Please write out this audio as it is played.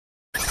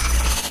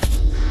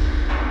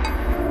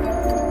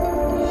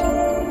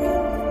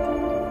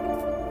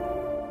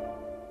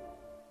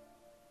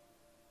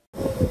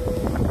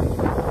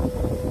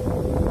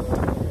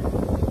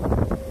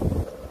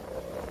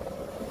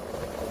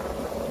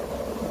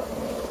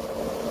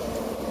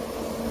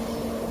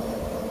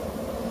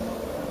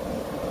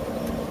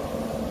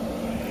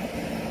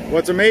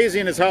What's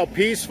amazing is how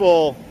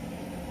peaceful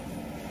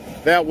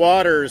that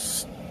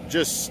water's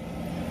just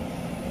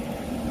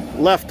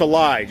left to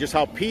lie. Just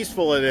how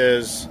peaceful it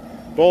is.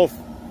 Both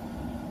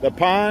the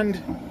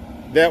pond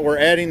that we're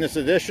adding this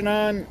addition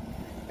on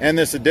and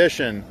this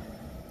addition.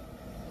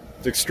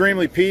 It's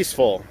extremely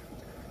peaceful.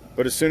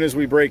 But as soon as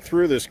we break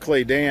through this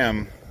clay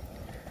dam,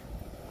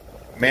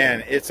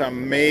 man, it's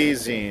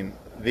amazing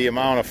the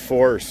amount of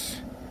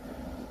force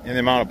and the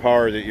amount of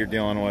power that you're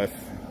dealing with.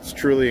 It's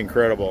truly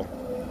incredible.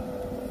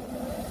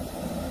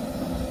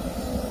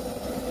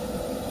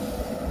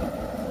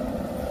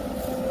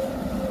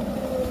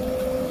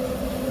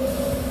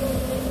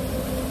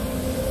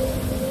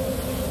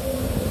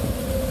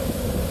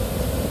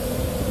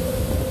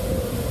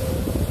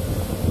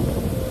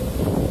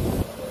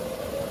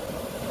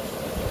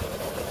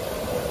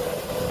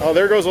 Oh,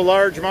 there goes a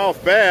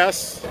largemouth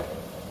bass.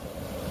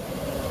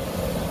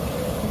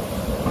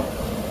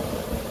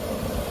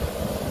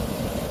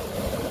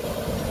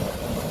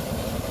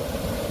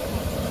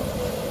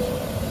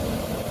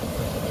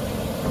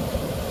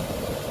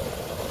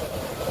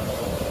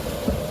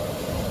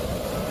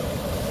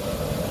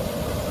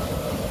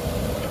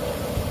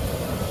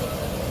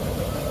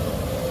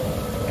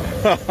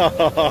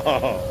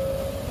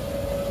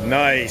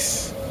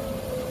 Nice.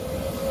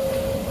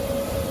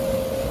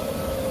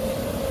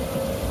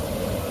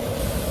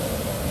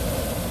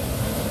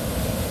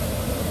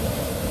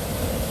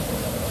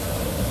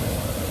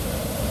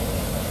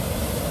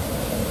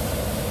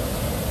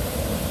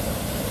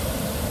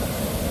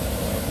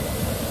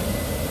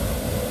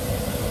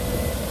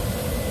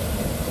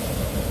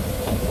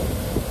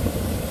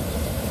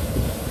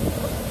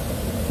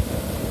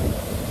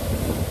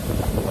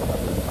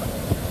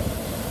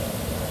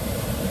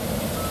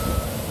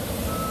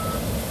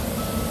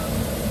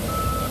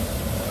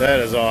 That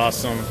is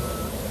awesome.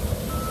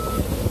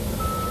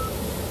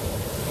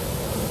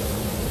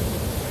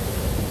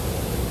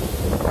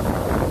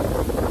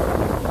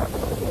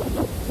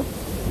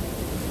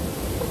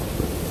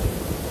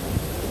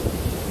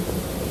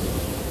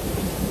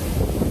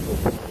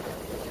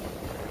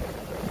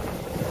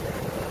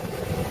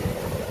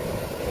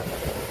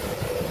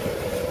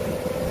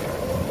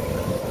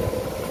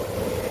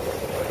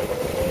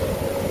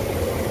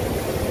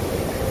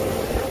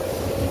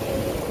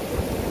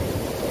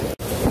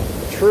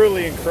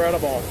 Truly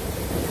incredible.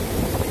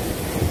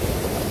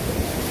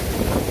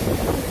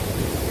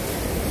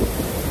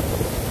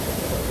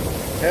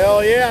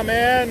 Hell yeah,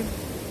 man.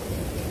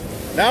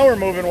 Now we're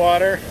moving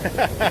water.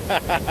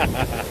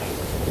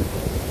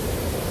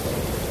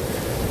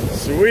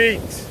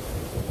 Sweet.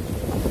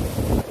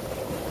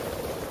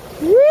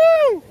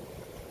 Woo!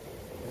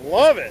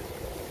 Love it.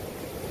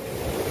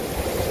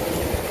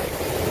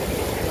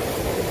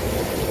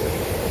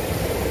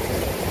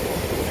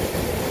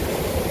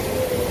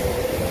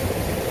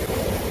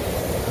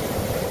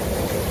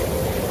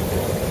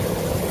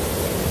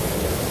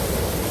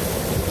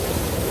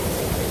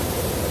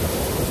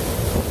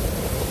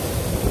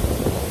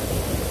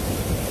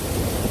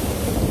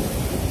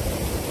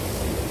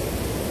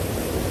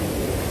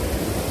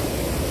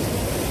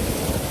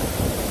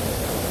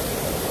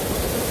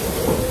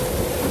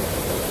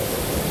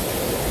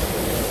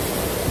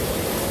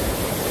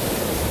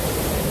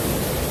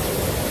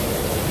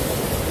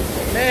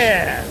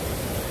 Man,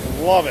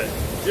 love it.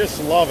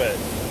 Just love it.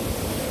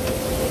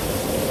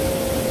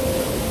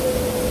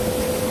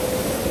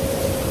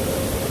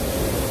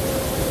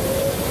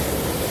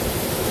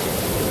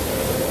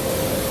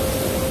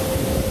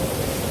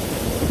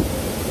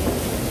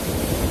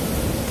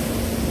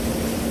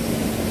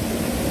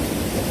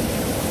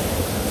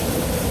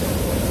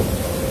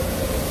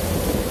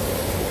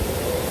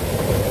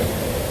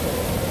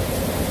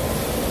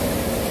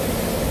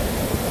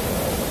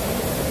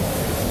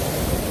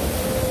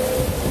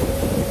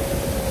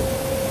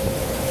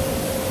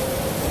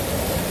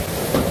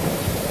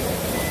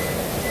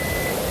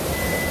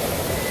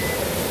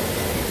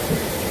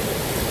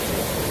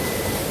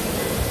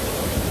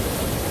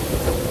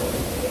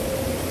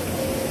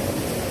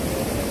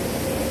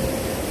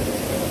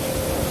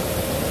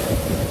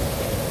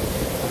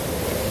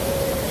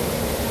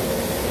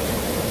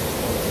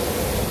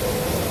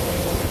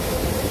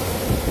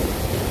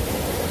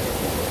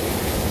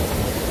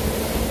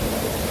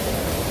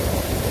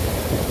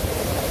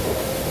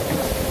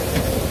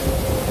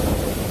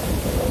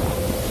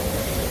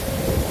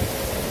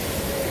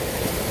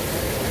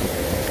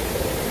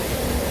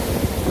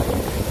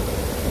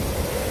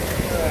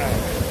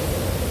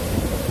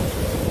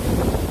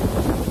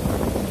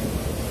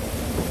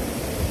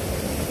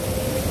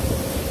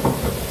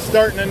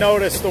 Starting to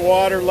notice the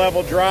water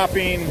level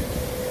dropping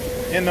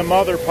in the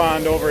mother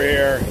pond over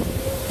here.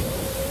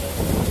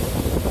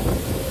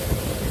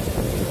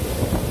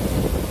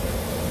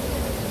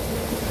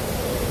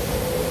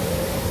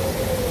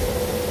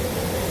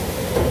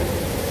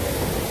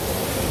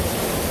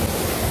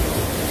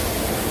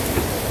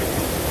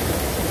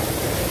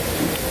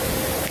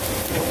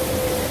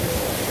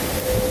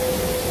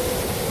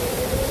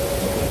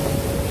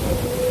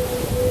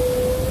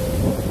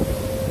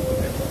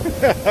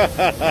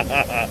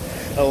 I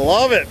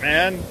love it,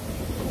 man.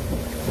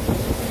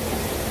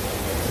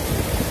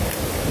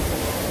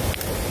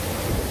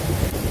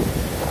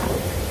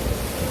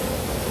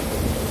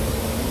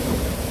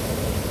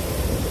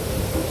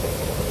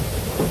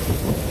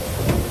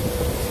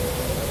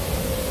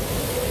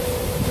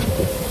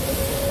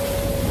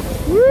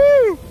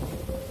 Woo!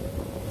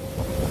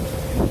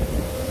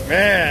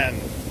 Man,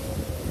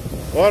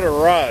 what a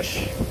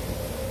rush.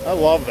 I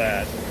love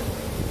that.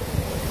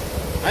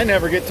 I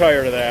never get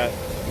tired of that.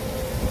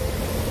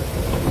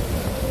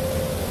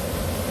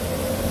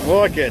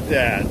 Look at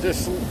that.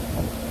 Just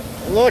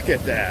look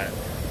at that.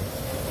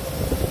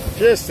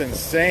 Just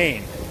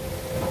insane.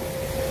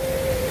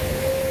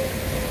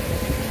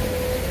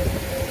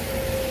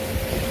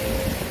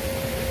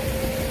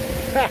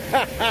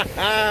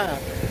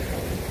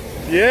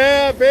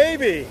 Yeah,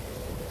 baby.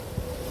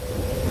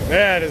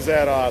 Man, is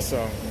that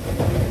awesome.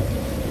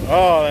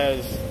 Oh, that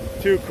is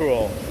too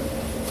cool.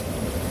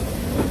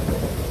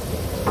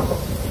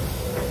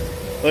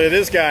 Look at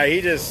this guy.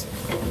 He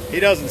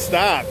doesn't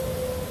stop.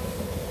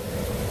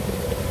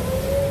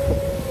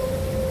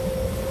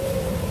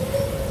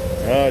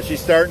 Oh,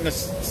 she's starting to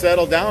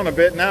settle down a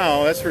bit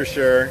now, that's for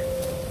sure.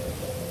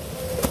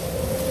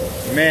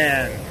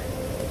 Man.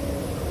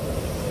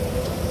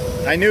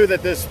 I knew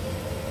that this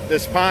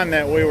pond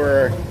that we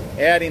were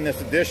adding this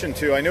addition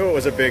to, I knew it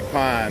was a big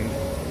pond.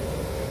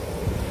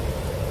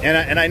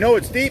 And I know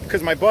it's deep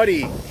because my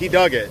buddy, he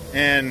dug it.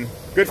 And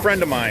good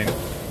friend of mine,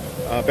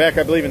 back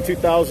I believe in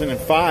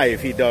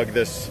 2005, he dug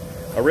this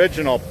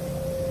original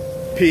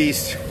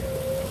piece.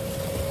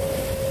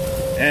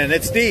 And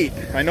it's deep,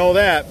 I know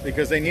that,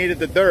 because they needed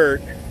the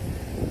dirt.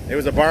 It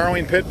was a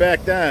borrowing pit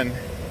back then.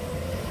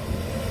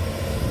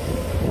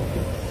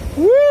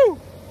 Woo!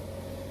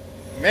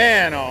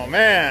 Man, oh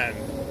man.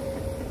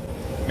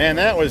 Man,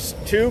 that was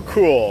too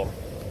cool.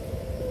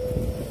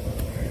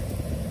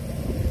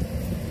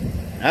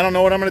 I don't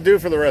know what I'm going to do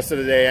for the rest of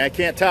the day. I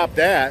can't top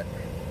that.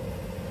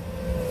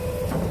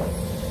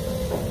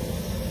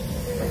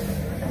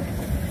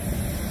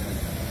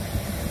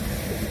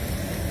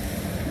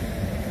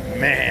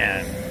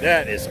 Man,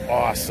 that is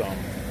awesome.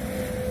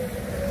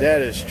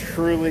 That is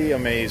truly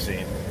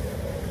amazing.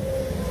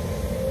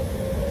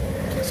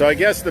 So I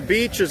guess the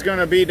beach is going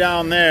to be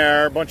down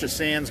there. A bunch of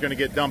sand's going to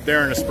get dumped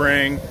there in the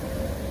spring.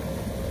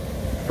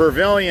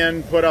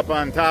 Pavilion put up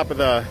on top of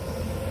the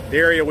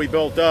area we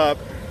built up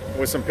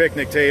with some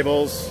picnic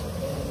tables.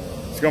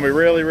 It's going to be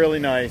really, really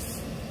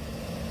nice.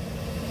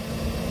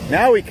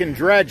 Now we can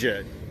dredge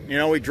it. You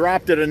know, we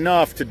dropped it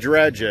enough to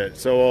dredge it.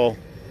 So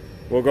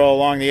we'll go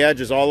along the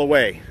edges all the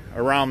way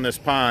around this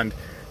pond.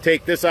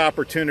 Take this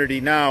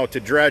opportunity now to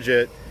dredge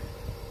it.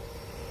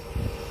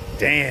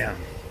 Damn.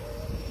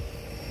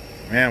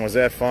 Man, was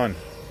that fun.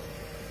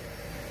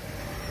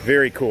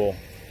 Very cool.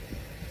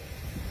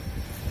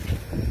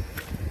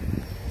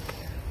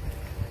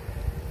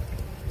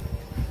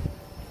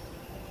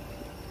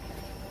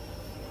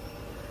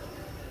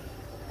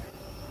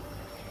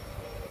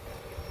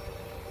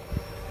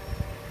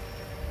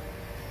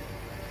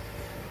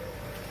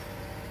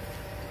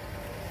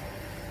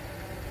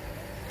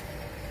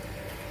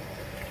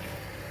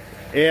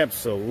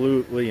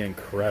 Absolutely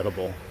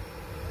incredible.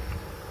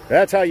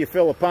 That's how you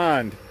fill a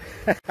pond.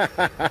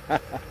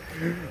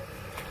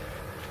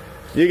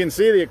 You can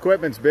see the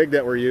equipment's big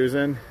that we're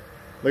using.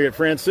 Look at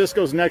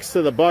Francisco's next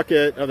to the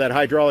bucket of that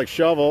hydraulic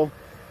shovel.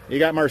 You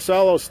got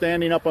Marcelo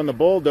standing up on the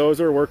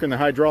bulldozer working the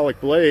hydraulic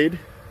blade.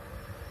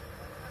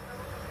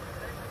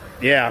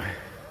 Yeah,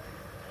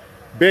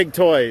 big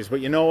toys, but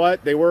you know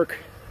what? They work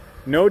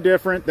no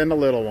different than the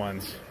little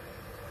ones.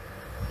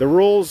 The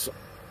rules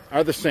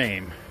are the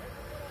same.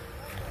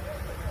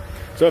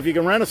 So if you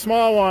can rent a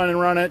small one and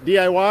run it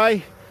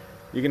DIY,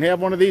 you can have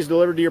one of these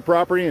delivered to your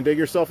property and dig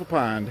yourself a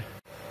pond.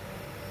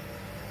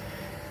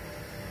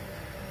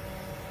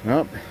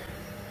 Oh,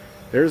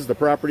 there's the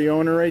property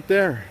owner right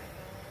there.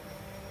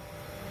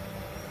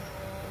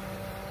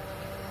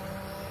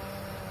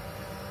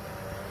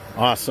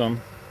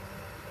 Awesome.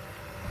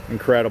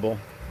 Incredible.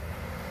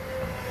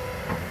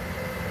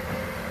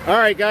 All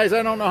right, guys,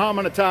 I don't know how I'm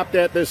going to top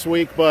that this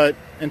week, but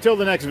until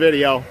the next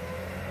video.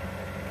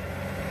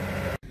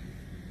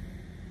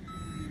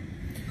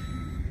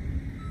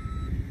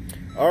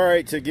 All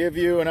right, to give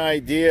you an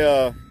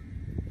idea,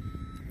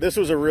 this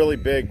was a really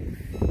big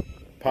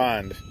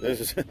pond. This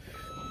is,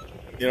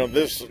 you know,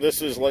 this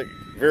is like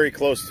very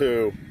close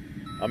to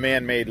a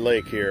man-made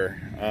lake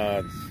here.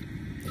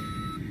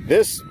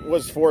 This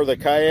was for the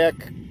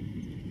kayak.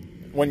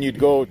 When you'd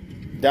go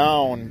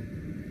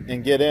down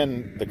and get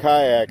in the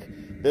kayak,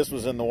 this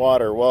was in the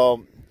water.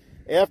 Well,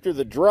 after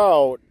the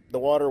drought, the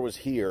water was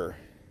here.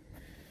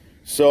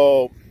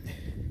 So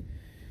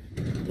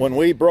when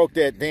we broke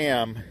that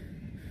dam,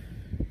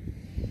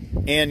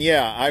 and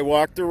yeah, I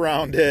walked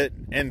around it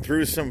and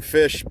threw some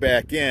fish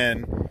back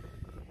in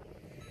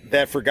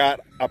that forgot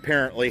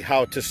apparently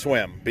how to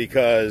swim,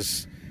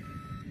 because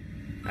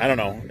I don't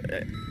know,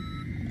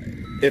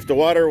 if the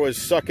water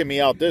was sucking me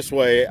out this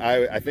way,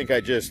 I think I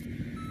just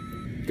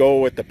go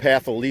with the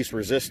path of least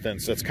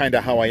resistance. That's kind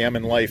of how I am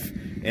in life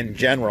in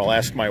general.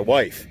 Ask my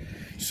wife.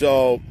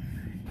 So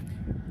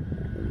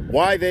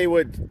why they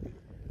would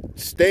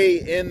stay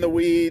in the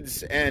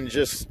weeds and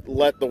just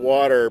let the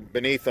water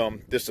beneath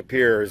them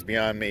disappear is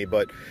beyond me.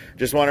 But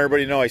just want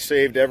everybody to know I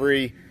saved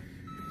every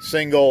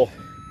single.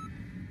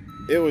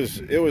 It was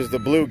the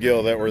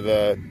bluegill that were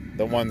the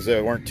ones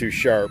that weren't too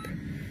sharp.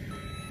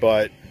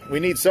 But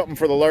we need something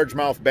for the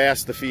largemouth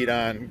bass to feed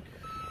on.